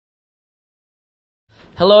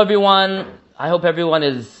Hello everyone, I hope everyone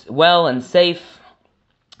is well and safe.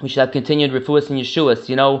 We should have continued refuahs and yeshuas.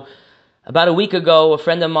 You know, about a week ago, a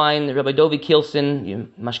friend of mine, Rabbi Dovi Kielsen,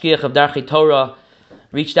 Mashgiach of Darchei Torah,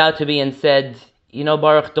 reached out to me and said, you know,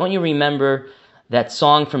 Baruch, don't you remember that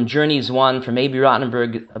song from Journeys 1 from A.B.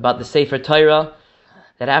 Rottenberg about the Sefer Torah,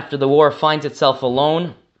 that after the war finds itself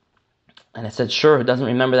alone? And I said, sure, who doesn't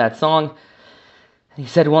remember that song? And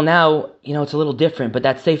he said, well now, you know, it's a little different, but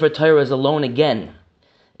that Sefer Torah is alone again.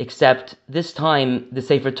 Except this time, the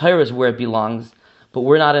Sefer Torah is where it belongs, but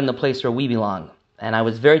we're not in the place where we belong. And I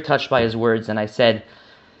was very touched by his words, and I said,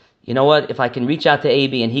 you know what, if I can reach out to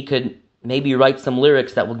A.B. and he could maybe write some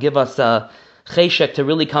lyrics that will give us a cheshek to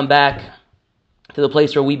really come back to the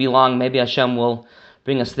place where we belong, maybe Hashem will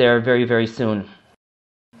bring us there very, very soon.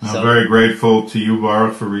 I'm very grateful to you,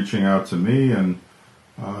 Baruch, for reaching out to me and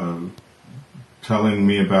telling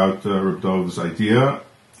me about Reb Dov's idea.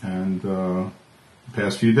 And the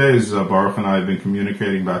past few days, Baruch and I have been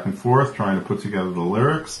communicating back and forth, trying to put together the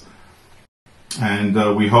lyrics. And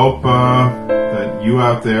we hope that you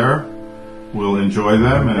out there will enjoy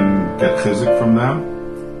them and get chizik from them.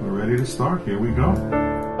 We're ready to start. Here we go.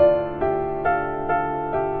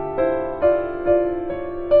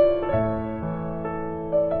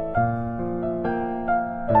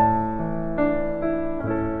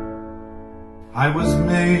 I was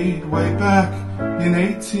made way back in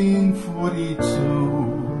 1842.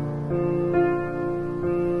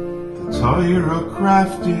 The Torah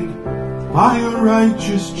crafted by a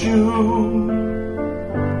righteous Jew.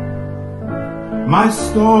 My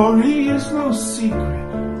story is no secret.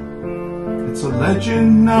 It's a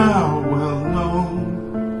legend now well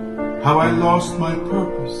known. How I lost my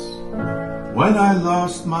purpose when I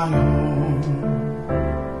lost my home.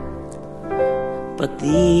 But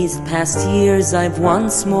these past years I've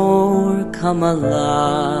once more come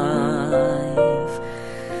alive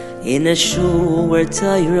in a shul where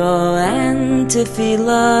Torah and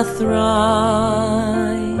Tefillah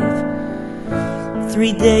thrive.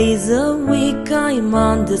 3 days a week I'm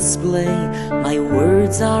on display. My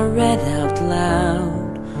words are read out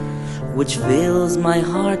loud, which fills my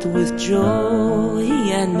heart with joy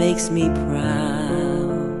and makes me proud.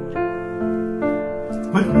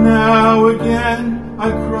 But now again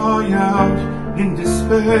I cry out in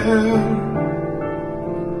despair.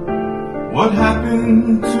 What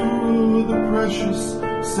happened to the precious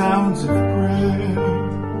sounds of prayer?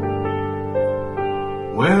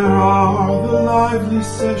 Where are the lively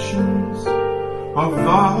sessions of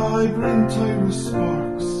vibrant Torah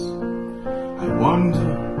sparks? I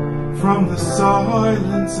wander from the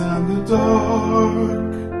silence and the dark.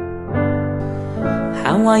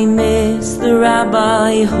 How I miss the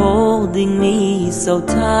rabbi holding me so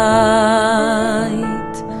tight,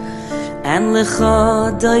 and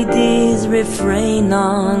Lecha Daidi's refrain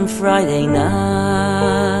on Friday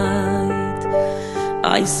night.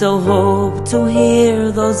 I so hope to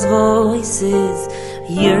hear those voices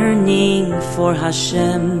yearning for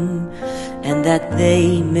Hashem, and that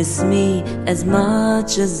they miss me as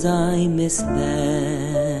much as I miss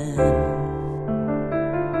them.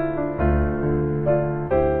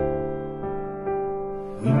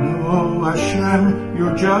 Oh Hashem,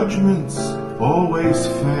 your judgment's always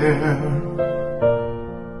fair,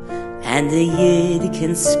 and a Yid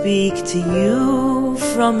can speak to you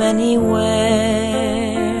from anywhere.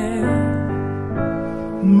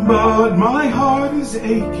 But my heart is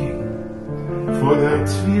aching for their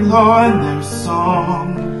tefillah and their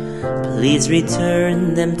song. Please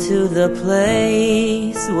return them to the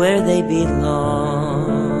place where they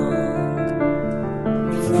belong.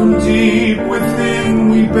 From deep within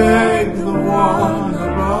we beg the one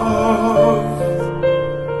above.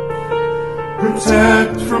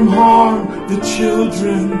 Protect from harm the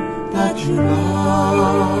children that you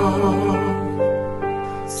love,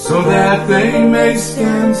 so that they may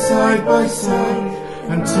stand side by side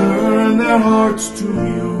and turn their hearts to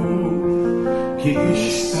you. Ki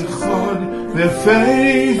ish echad, their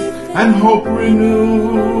faith and hope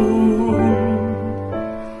renew,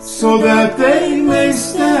 so that they may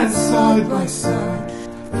stand side by side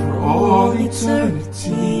for all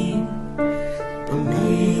eternity.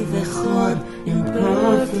 Believe echad in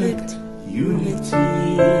perfect unity.